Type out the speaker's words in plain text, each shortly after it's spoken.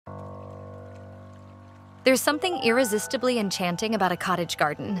There's something irresistibly enchanting about a cottage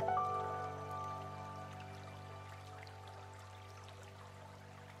garden.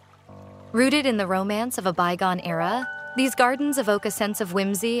 Rooted in the romance of a bygone era, these gardens evoke a sense of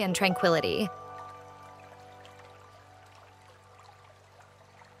whimsy and tranquility.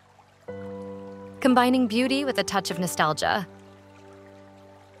 Combining beauty with a touch of nostalgia.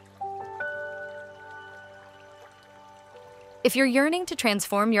 If you're yearning to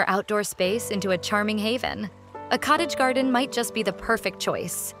transform your outdoor space into a charming haven, a cottage garden might just be the perfect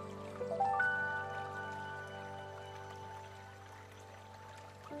choice.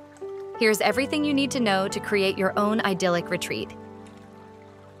 Here's everything you need to know to create your own idyllic retreat.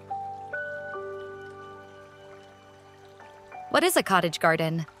 What is a cottage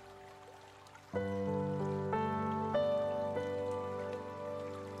garden?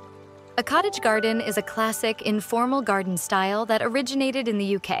 A cottage garden is a classic, informal garden style that originated in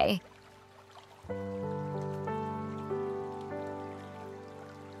the UK.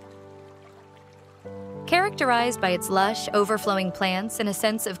 Characterized by its lush, overflowing plants and a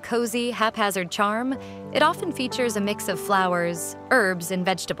sense of cozy, haphazard charm, it often features a mix of flowers, herbs, and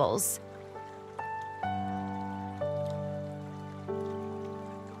vegetables.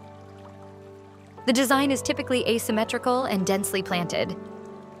 The design is typically asymmetrical and densely planted.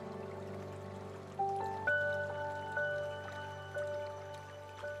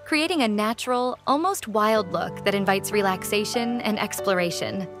 Creating a natural, almost wild look that invites relaxation and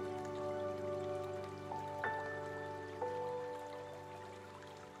exploration.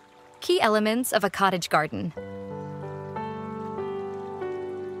 Key elements of a cottage garden.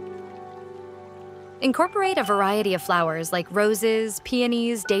 Incorporate a variety of flowers like roses,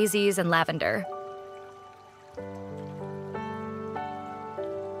 peonies, daisies, and lavender.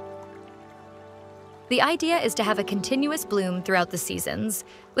 The idea is to have a continuous bloom throughout the seasons,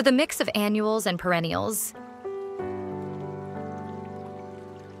 with a mix of annuals and perennials.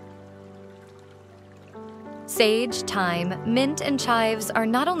 Sage, thyme, mint, and chives are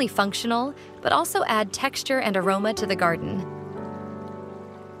not only functional, but also add texture and aroma to the garden.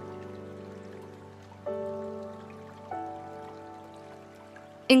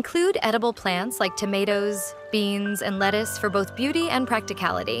 Include edible plants like tomatoes, beans, and lettuce for both beauty and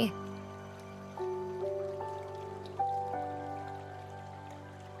practicality.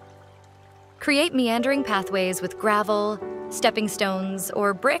 Create meandering pathways with gravel, stepping stones,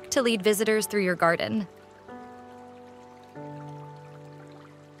 or brick to lead visitors through your garden.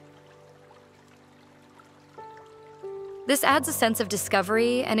 This adds a sense of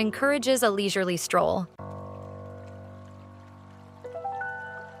discovery and encourages a leisurely stroll.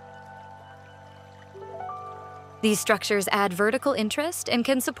 These structures add vertical interest and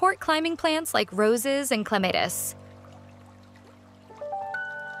can support climbing plants like roses and clematis.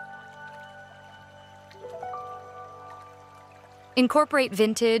 Incorporate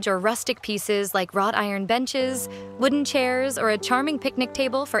vintage or rustic pieces like wrought iron benches, wooden chairs, or a charming picnic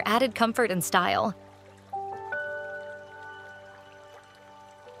table for added comfort and style.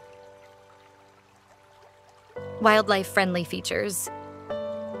 Wildlife-friendly features.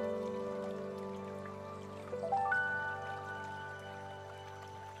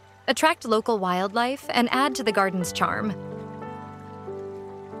 Attract local wildlife and add to the garden's charm.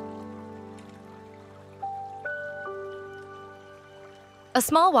 A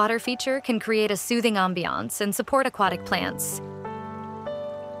small water feature can create a soothing ambiance and support aquatic plants.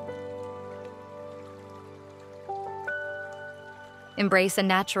 Embrace a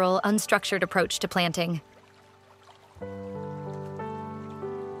natural, unstructured approach to planting.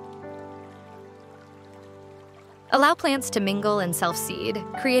 Allow plants to mingle and self-seed,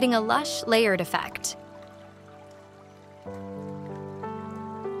 creating a lush, layered effect.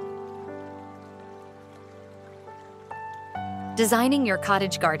 Designing your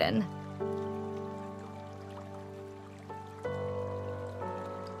cottage garden.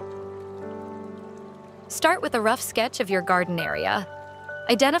 Start with a rough sketch of your garden area.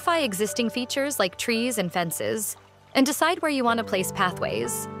 Identify existing features like trees and fences, and decide where you want to place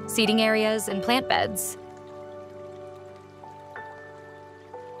pathways, seating areas, and plant beds.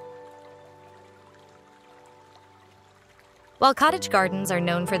 While cottage gardens are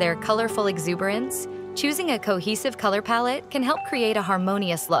known for their colorful exuberance, choosing a cohesive color palette can help create a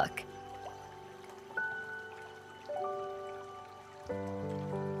harmonious look.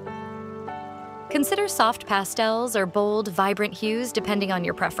 Consider soft pastels or bold, vibrant hues depending on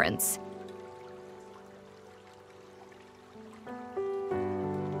your preference.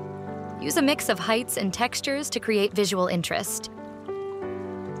 Use a mix of heights and textures to create visual interest.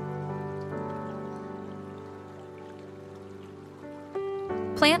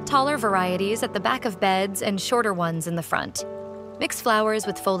 Plant taller varieties at the back of beds and shorter ones in the front. Mix flowers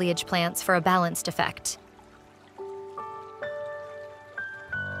with foliage plants for a balanced effect.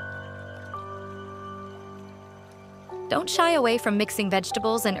 Don't shy away from mixing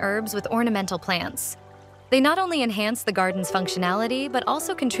vegetables and herbs with ornamental plants. They not only enhance the garden's functionality, but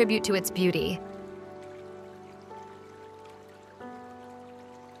also contribute to its beauty.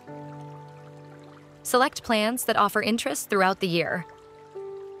 Select plants that offer interest throughout the year.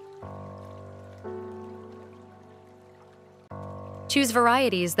 Choose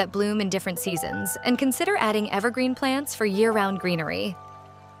varieties that bloom in different seasons, and consider adding evergreen plants for year-round greenery.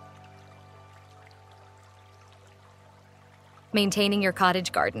 Maintaining your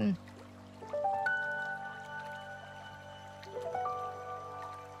cottage garden.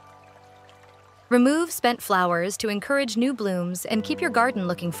 Remove spent flowers to encourage new blooms and keep your garden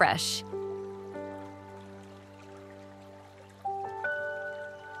looking fresh.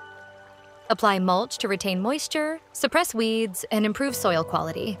 Apply mulch to retain moisture, suppress weeds, and improve soil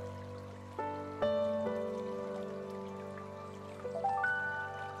quality.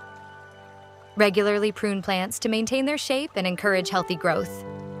 Regularly prune plants to maintain their shape and encourage healthy growth.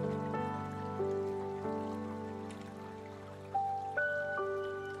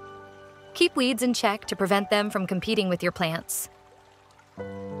 Keep weeds in check to prevent them from competing with your plants.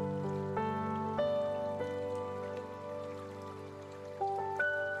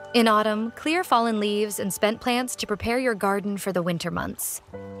 In autumn, clear fallen leaves and spent plants to prepare your garden for the winter months.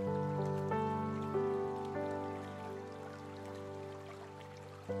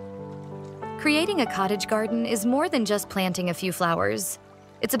 Creating a cottage garden is more than just planting a few flowers.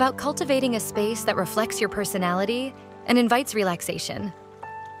 It's about cultivating a space that reflects your personality and invites relaxation.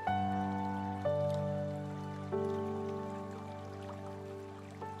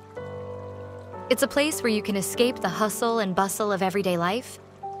 It's a place where you can escape the hustle and bustle of everyday life,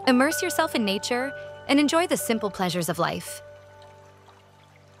 immerse yourself in nature, and enjoy the simple pleasures of life.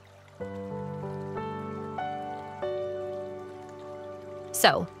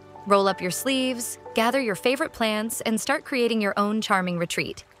 So, roll up your sleeves, gather your favorite plants, and start creating your own charming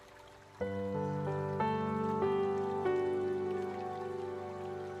retreat.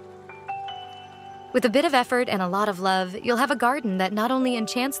 With a bit of effort and a lot of love, you'll have a garden that not only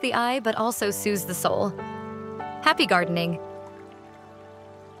enchants the eye, but also soothes the soul. Happy gardening!